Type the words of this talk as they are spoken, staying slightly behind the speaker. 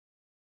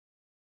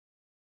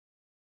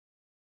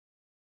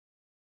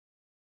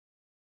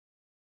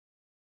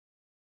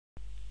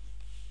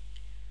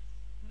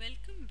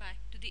Welcome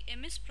back to the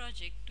MS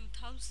Project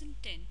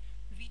 2010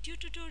 video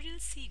tutorial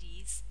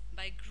series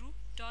by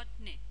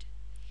Group.net.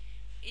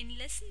 In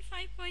lesson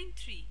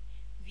 5.3,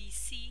 we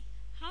see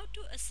how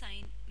to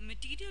assign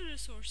material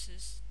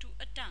resources to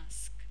a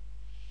task.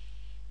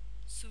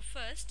 So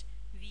first,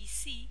 we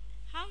see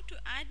how to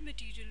add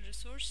material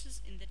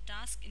resources in the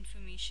Task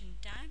Information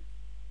tab,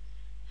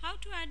 how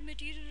to add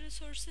material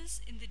resources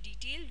in the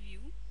Detail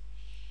view,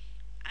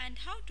 and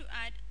how to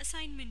add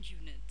assignment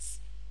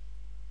units.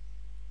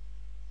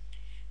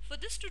 For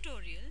this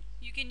tutorial,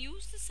 you can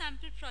use the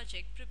sample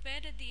project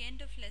prepared at the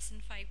end of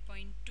lesson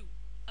 5.2,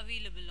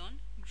 available on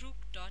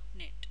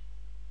Group.net.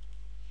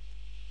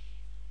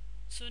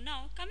 So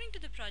now, coming to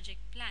the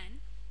project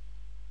plan,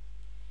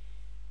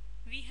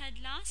 we had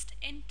last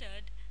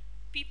entered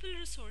people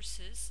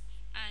resources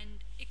and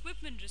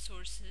equipment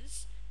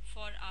resources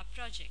for our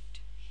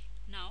project.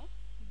 Now,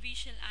 we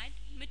shall add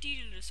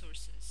material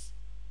resources.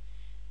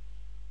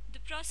 The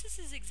process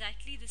is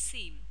exactly the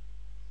same.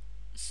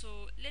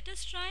 So let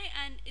us try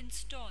and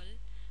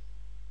install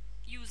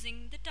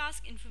using the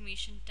Task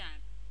Information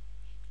tab.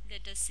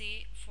 Let us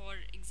say, for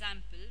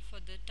example, for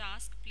the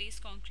task place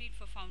concrete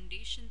for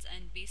foundations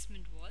and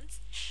basement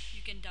walls,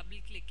 you can double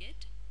click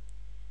it,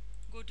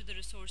 go to the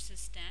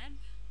Resources tab,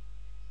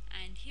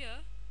 and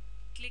here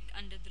click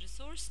under the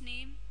resource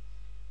name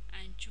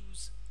and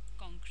choose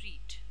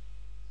concrete.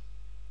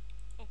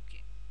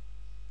 Okay.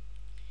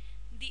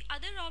 The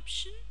other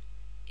option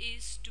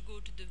is to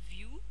go to the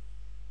view,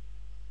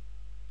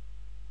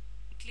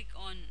 click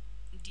on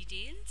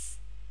details.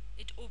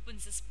 It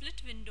opens a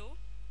split window,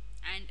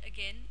 and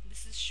again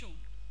this is shown.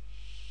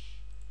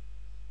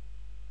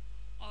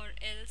 Or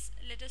else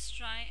let us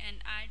try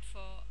and add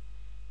for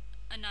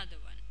another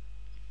one.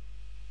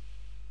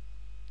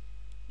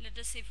 Let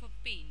us say for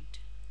paint.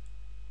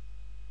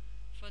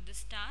 For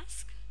this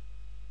task,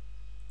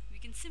 we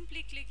can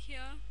simply click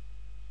here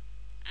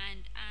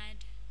and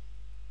add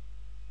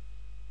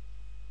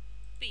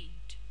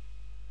paint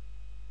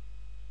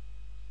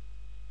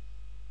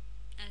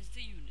as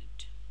the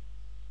unit.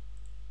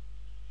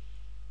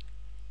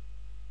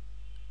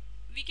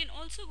 We can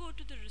also go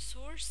to the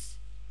Resource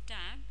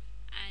tab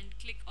and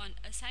click on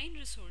Assign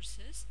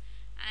Resources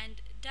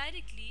and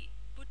directly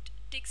put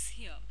ticks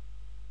here.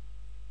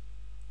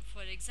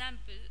 For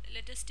example,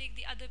 let us take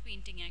the other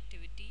painting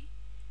activity.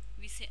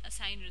 We say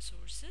Assign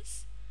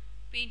Resources.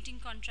 Painting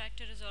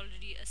contractor is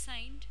already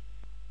assigned.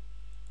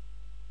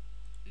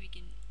 We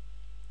can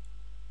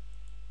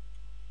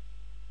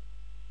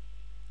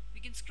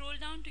scroll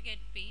down to get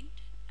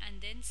paint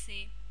and then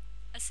say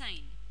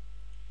Assign.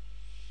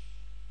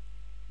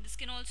 This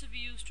can also be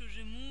used to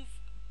remove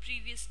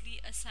previously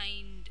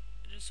assigned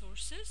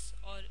resources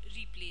or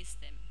replace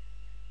them.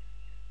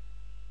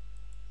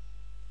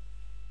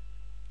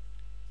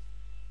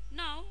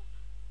 Now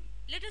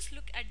let us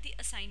look at the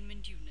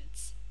assignment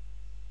units.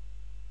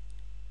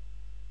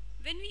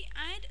 When we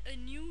add a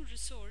new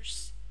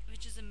resource,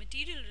 which is a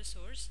material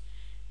resource,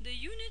 the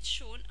units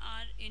shown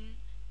are in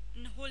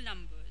whole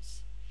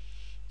numbers.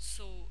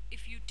 So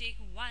if you take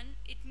 1,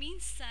 it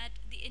means that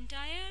the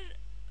entire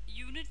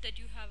unit that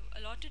you have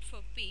allotted for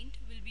paint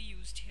will be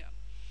used here.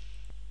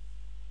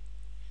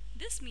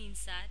 This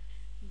means that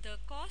the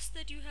cost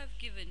that you have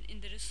given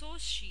in the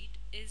resource sheet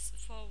is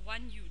for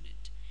 1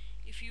 unit.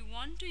 If you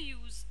want to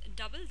use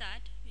double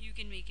that, you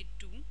can make it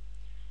 2,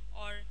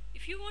 or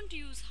if you want to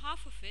use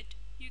half of it,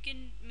 you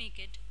can make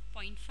it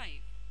 0.5.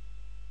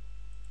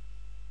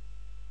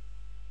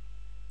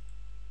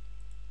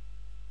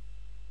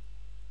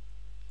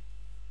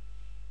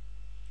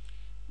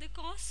 The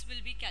costs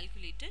will be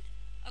calculated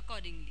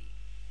accordingly.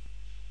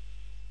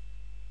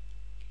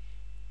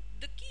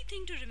 The key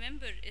thing to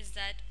remember is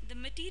that the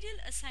material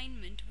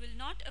assignment will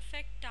not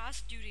affect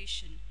task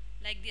duration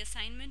like the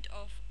assignment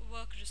of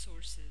work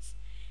resources.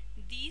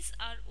 These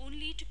are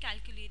only to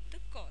calculate the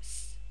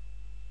costs.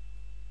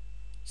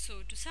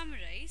 So to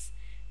summarize,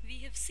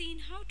 we have seen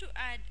how to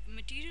add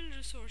material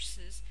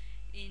resources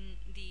in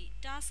the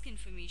Task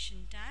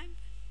Information tab,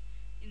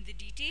 in the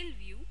Detail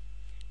view,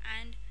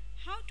 and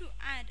how to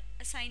add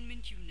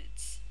assignment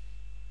units.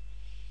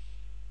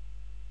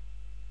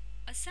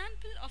 A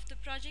sample of the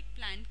project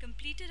plan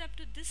completed up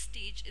to this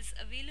stage is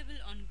available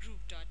on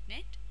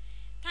Group.net.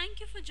 Thank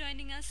you for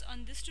joining us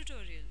on this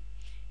tutorial.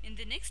 In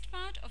the next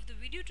part of the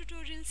video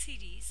tutorial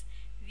series,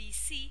 we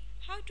see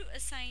how to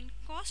assign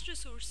cost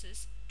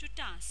resources to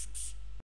tasks.